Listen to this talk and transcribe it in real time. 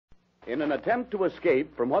In an attempt to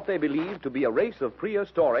escape from what they believe to be a race of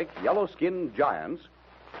prehistoric yellow-skinned giants,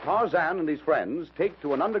 Tarzan and his friends take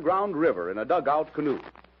to an underground river in a dugout canoe.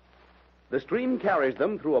 The stream carries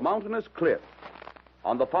them through a mountainous cliff,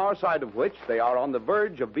 on the far side of which they are on the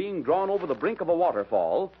verge of being drawn over the brink of a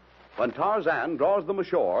waterfall when Tarzan draws them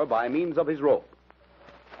ashore by means of his rope.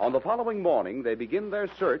 On the following morning, they begin their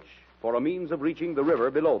search for a means of reaching the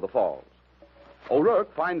river below the falls.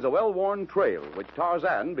 O'Rourke finds a well-worn trail which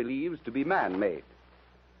Tarzan believes to be man-made.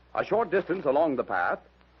 A short distance along the path,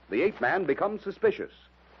 the ape-man becomes suspicious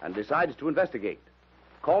and decides to investigate.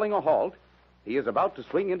 Calling a halt, he is about to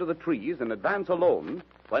swing into the trees and advance alone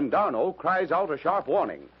when D'Arnot cries out a sharp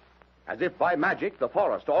warning. As if by magic, the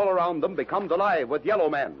forest all around them becomes alive with yellow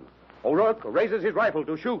men. O'Rourke raises his rifle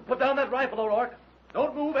to shoot. Put down that rifle, O'Rourke.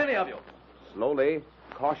 Don't move, any of you. Slowly,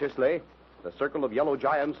 cautiously, the circle of yellow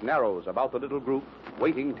giants narrows about the little group,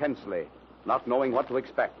 waiting tensely, not knowing what to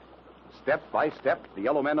expect. Step by step, the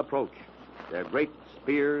yellow men approach, their great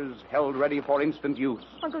spears held ready for instant use.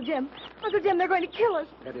 Uncle Jim, they're going to kill us.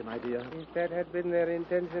 Steady, my dear. If that had been their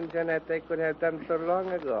intention, Jeanette, they could have done so long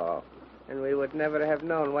ago, and we would never have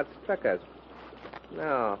known what struck us.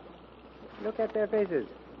 No. Look at their faces.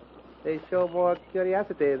 They show more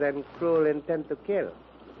curiosity than cruel intent to kill.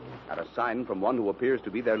 At a sign from one who appears to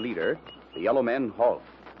be their leader, the yellow men halt.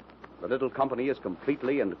 The little company is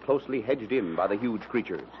completely and closely hedged in by the huge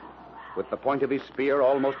creatures. With the point of his spear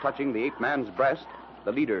almost touching the ape-man's breast,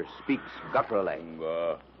 the leader speaks gutturally.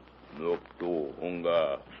 Unga, nuktu,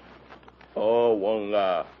 unga. Oh,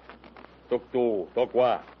 wanga. Tuktu,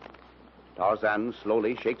 tokwa. Tarzan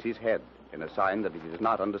slowly shakes his head in a sign that he does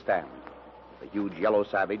not understand. The huge yellow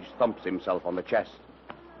savage thumps himself on the chest.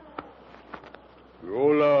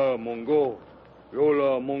 Yola, Mungo.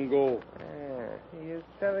 Yola, Mungo. He is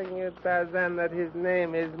telling you, Tarzan, that his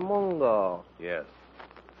name is Mungo. Yes.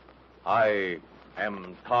 I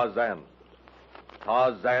am Tarzan.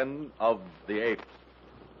 Tarzan of the Apes.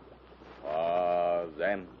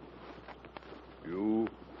 Tarzan. You,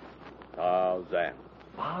 Tarzan.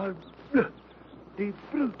 The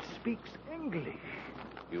brute speaks English.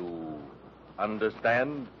 You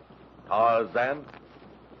understand, Tarzan?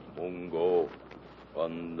 Mungo,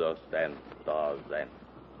 understand, Tarzan.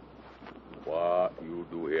 What you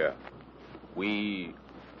do here? We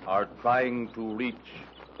are trying to reach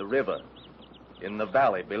the river in the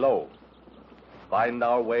valley below. Find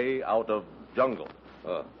our way out of jungle.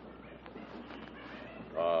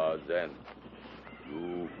 Tarzan,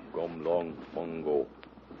 you come long, Mungo.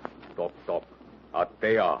 Talk.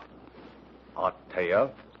 Atea. Atea?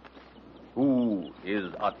 Who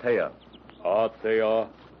is Atea? Atea,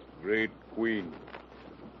 great queen.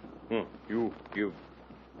 You give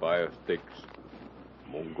fire sticks.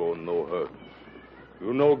 Mungo no hurt.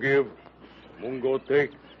 You no give. Mungo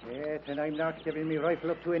take. Yes, and I'm not giving me rifle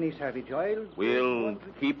up to any savage. We'll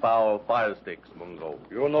keep our fire sticks, Mungo.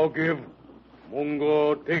 You no give.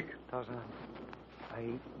 Mungo take. Tarzan, I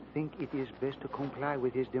think it is best to comply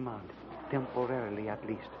with his demand, temporarily at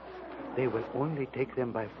least. They will only take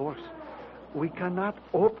them by force. We cannot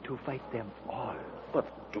hope to fight them all.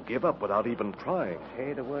 But to give up without even trying.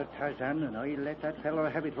 Say the word, Tarzan, and I'll let that fellow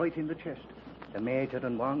have it right in the chest. The Major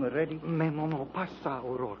and Wang are ready. Mais non, pas ça,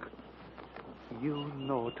 O'Rourke. You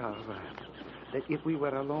know, Tarzan, that if we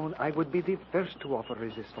were alone, I would be the first to offer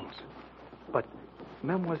resistance. But,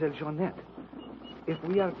 Mademoiselle Jeannette, if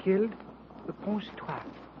we are killed, pense-toi,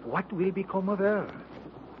 what will become of her?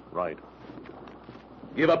 Right.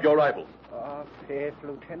 Give up your rifle. Oh, faith,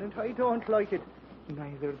 Lieutenant, I don't like it.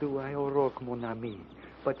 Neither do I, O'Rourke, mon ami.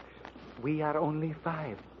 But we are only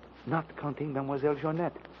 5, not counting Mademoiselle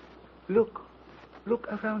Jeannette. Look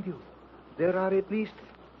around you. There are at least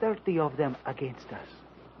 30 of them against us.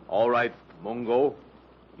 All right, Mungo.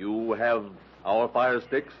 You have our fire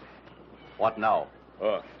sticks. What now?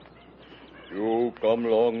 You come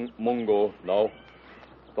long, Mungo, now.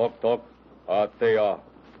 Talk. Atea.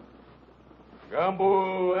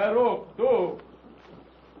 Gambu, Ero, do.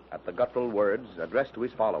 At the guttural words addressed to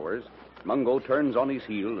his followers, Mungo turns on his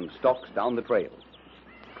heel and stalks down the trail.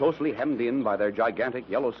 Closely hemmed in by their gigantic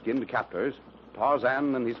yellow-skinned captors,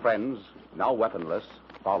 Tarzan and his friends, now weaponless,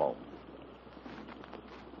 follow.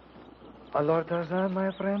 Alors, Tarzan,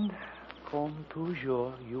 my friend, comme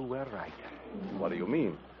toujours, you were right. What do you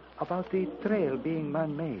mean? About the trail being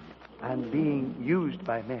man-made and being used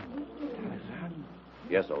by men. Tarzan?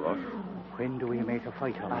 Yes, O'Rourke. When do we make a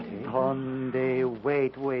fight on it? Attendez,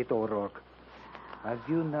 wait, O'Rourke. Have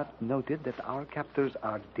you not noted that our captors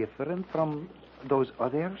are different from those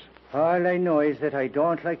others? All I know is that I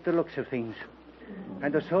don't like the looks of things.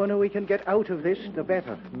 And the sooner we can get out of this, the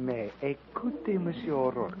better. Mais écoutez, Monsieur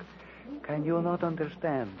O'Rourke. Can you not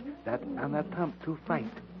understand that an attempt to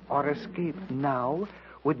fight or escape now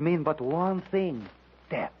would mean but one thing,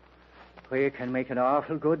 death? We can make an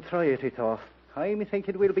awful good try at it, Tohr. I'm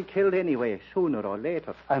thinking we'll be killed anyway, sooner or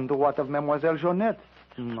later. And what of Mademoiselle Jeanette?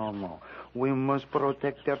 No. We must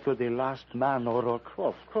protect her to the last man, O'Rourke.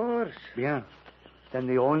 Of course. Yeah. Then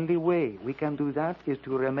the only way we can do that is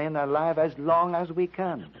to remain alive as long as we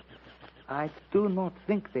can. I do not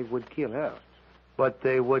think they would kill her, but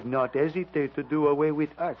they would not hesitate to do away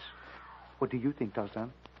with us. What do you think,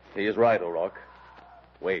 Tarzan? He is right, O'Rourke.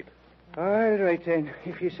 Wait. All right, then,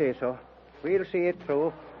 if you say so. We'll see it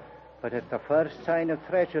through. But at the first sign of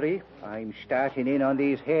treachery, I'm starting in on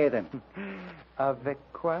these heathen. Avec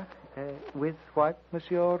quoi? With what,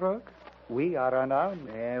 Monsieur O'Rourke? We are unarmed.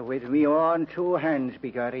 With me own 2 hands,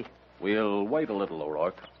 bigorry. We'll wait a little,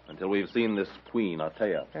 O'Rourke, until we've seen this queen,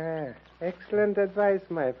 Althea. Excellent advice,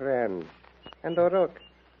 my friend. And O'Rourke,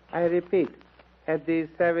 I repeat, had these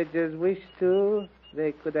savages wished to,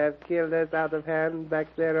 they could have killed us out of hand back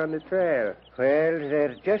there on the trail. Well,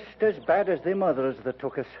 they're just as bad as them others that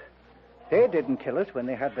took us. They didn't kill us when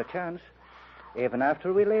they had the chance, even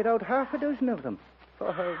after we laid out 6 of them.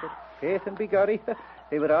 Oh, but faith and bigorry,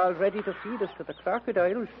 they were all ready to feed us to the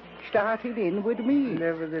crocodiles, starting in with me.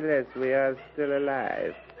 Nevertheless, we are still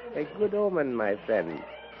alive. A good omen, my friend.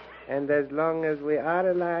 And as long as we are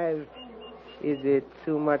alive, is it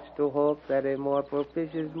too much to hope that a more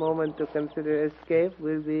propitious moment to consider escape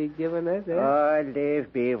will be given us? Oh,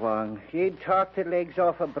 leave be, Wong. You'd talk the legs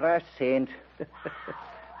off a brass saint.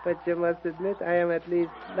 But you must admit I am at least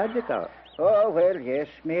logical. Oh, well, yes,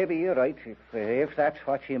 maybe you're right, if that's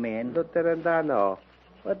what you mean. Lieutenant Darno,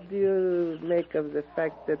 what do you make of the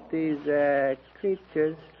fact that these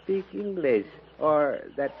creatures speak English? Or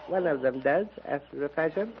that one of them does, after a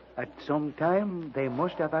fashion? At some time, they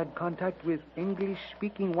must have had contact with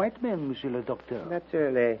English-speaking white men, Monsieur le Docteur.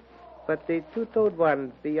 Naturally. But the 2-toed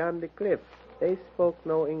ones beyond the cliff, they spoke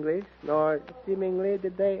no English, nor seemingly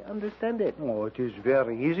did they understand it. Oh, it is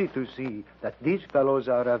very easy to see that these fellows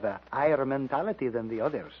are of a higher mentality than the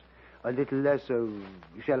others. A little less,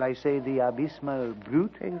 shall I say, the abysmal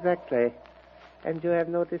brute? Exactly. And you have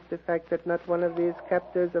noticed the fact that not one of these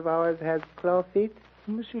captors of ours has claw feet?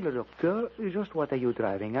 Monsieur le Docteur, just what are you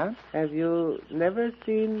driving at? Have you never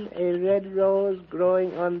seen a red rose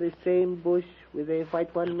growing on the same bush with a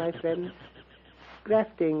white one, my friend?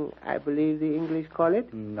 Grafting, I believe the English call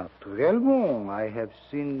it. Naturellement, I have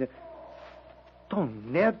seen...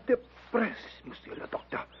 Tonnerre de presse, Monsieur le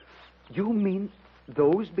Docteur. You mean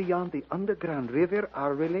those beyond the underground river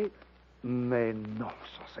are really... Mais non,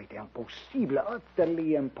 ça c'est impossible,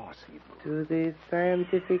 utterly impossible. To the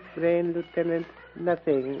scientific brain, Lieutenant,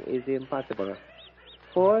 nothing is impossible.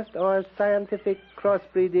 Forced or scientific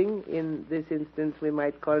crossbreeding, in this instance we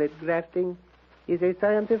might call it grafting, is a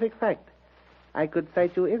scientific fact. I could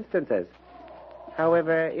cite you instances.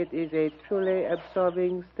 However, it is a truly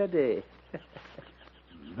absorbing study.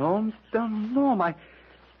 Non,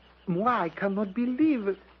 moi, I cannot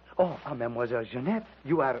believe... Oh, Mademoiselle Jeanette,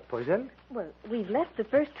 you are puzzled? Well, we've left the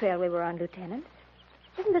first trail we were on, Lieutenant.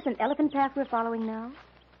 Isn't this an elephant path we're following now?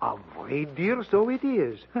 Ah, oui, dear, so it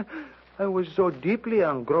is. I was so deeply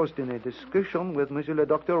engrossed in a discussion with Monsieur le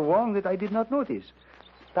Docteur Wong that I did not notice.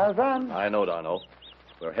 Tarzan? I know, Darno.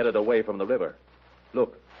 We're headed away from the river.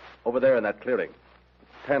 Look, over there in that clearing.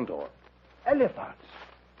 Tantor. Elephants.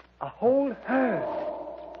 A whole herd.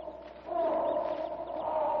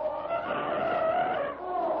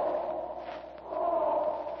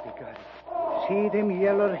 See them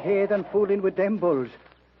yeller heathen fooling with them bulls.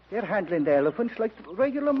 They're handling the elephants like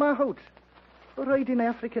regular mahouts. Riding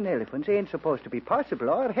African elephants ain't supposed to be possible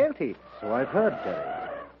or healthy. So I've heard, Terry.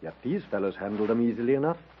 Yet these fellows handle them easily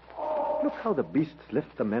enough. Look how the beasts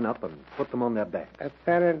lift the men up and put them on their backs.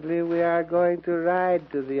 Apparently we are going to ride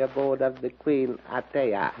to the abode of the Queen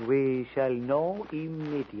Althea. We shall know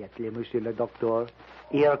immediately, Monsieur le Docteur.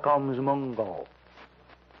 Here comes Mungo.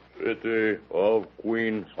 City of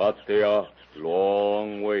Queen Althea,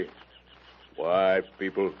 long way. White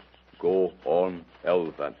people go on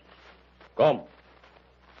elephant. Come.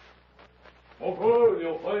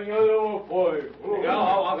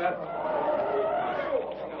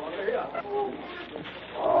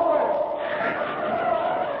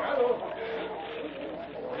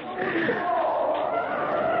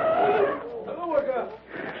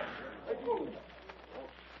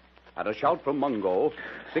 At a shout from Mungo,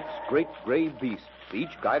 6 great gray beasts,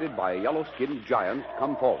 each guided by a yellow-skinned giant,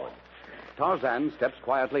 come forward. Tarzan steps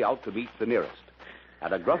quietly out to meet the nearest.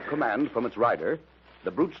 At a gruff command from its rider, the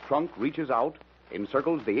brute's trunk reaches out,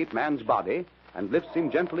 encircles the ape man's body, and lifts him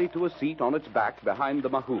gently to a seat on its back behind the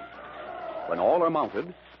mahout. When all are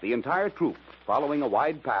mounted, the entire troop, following a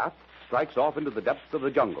wide path, strikes off into the depths of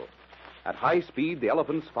the jungle. At high speed, the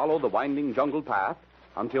elephants follow the winding jungle path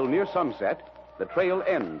until near sunset, the trail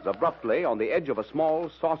ends abruptly on the edge of a small,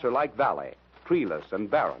 saucer-like valley, treeless and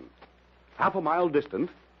barren. Half a mile distant,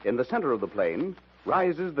 in the center of the plain,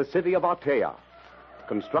 rises the city of Atea.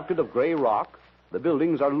 Constructed of gray rock, the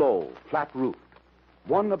buildings are low, flat-roofed.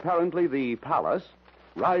 One, apparently the palace,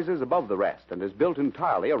 rises above the rest and is built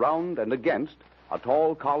entirely around and against a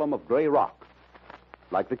tall column of gray rock,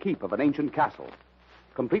 like the keep of an ancient castle.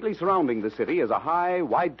 Completely surrounding the city is a high,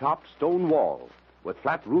 wide-topped stone wall with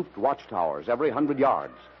flat-roofed watchtowers every 100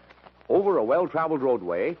 yards. Over a well-traveled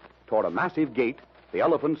roadway, toward a massive gate, the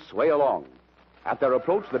elephants sway along. At their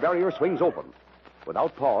approach, the barrier swings open.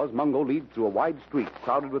 Without pause, Mungo leads through a wide street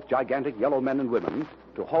crowded with gigantic yellow men and women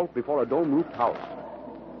to halt before a dome-roofed house.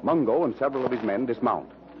 Mungo and several of his men dismount.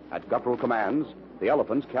 At guttural commands, the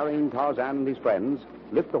elephants, carrying Tarzan and his friends,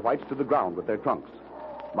 lift the whites to the ground with their trunks.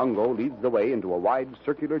 Mungo leads the way into a wide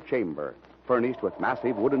circular chamber, furnished with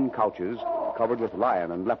massive wooden couches covered with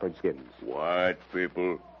lion and leopard skins. White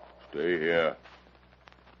people, stay here.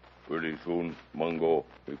 Pretty soon, Mungo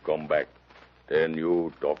will come back. Then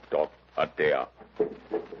you talk Atea.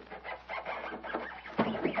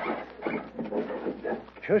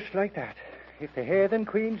 Just like that. If the heathen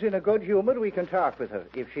queen's in a good humor, we can talk with her.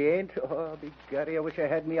 If she ain't, oh, big Gary, I wish I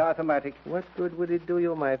had me automatic. What good would it do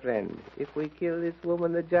you, my friend? If we kill this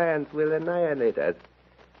woman, the giants will annihilate us.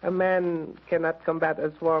 A man cannot combat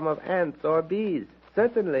a swarm of ants or bees.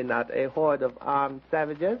 Certainly not a horde of armed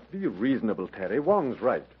savages. Be reasonable, Terry. Wong's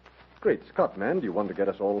right. Great Scott, man. Do you want to get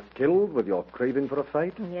us all killed with your craving for a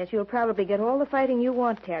fight? Yes, you'll probably get all the fighting you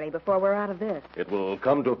want, Terry, before we're out of this. It will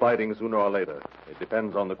come to fighting sooner or later. It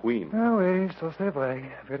depends on the Queen. Oh, oui, so c'est vrai.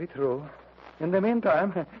 Very true. In the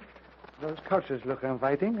meantime, those couches look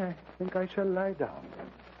inviting. I think I shall lie down.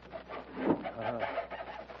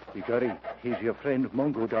 Bigari, he's your friend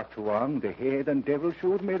Mungo, Dr. Wong. The heathen devil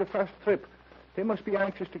shoot made a fast trip. They must be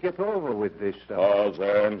anxious to get over with this stuff.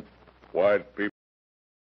 Tarzan, white people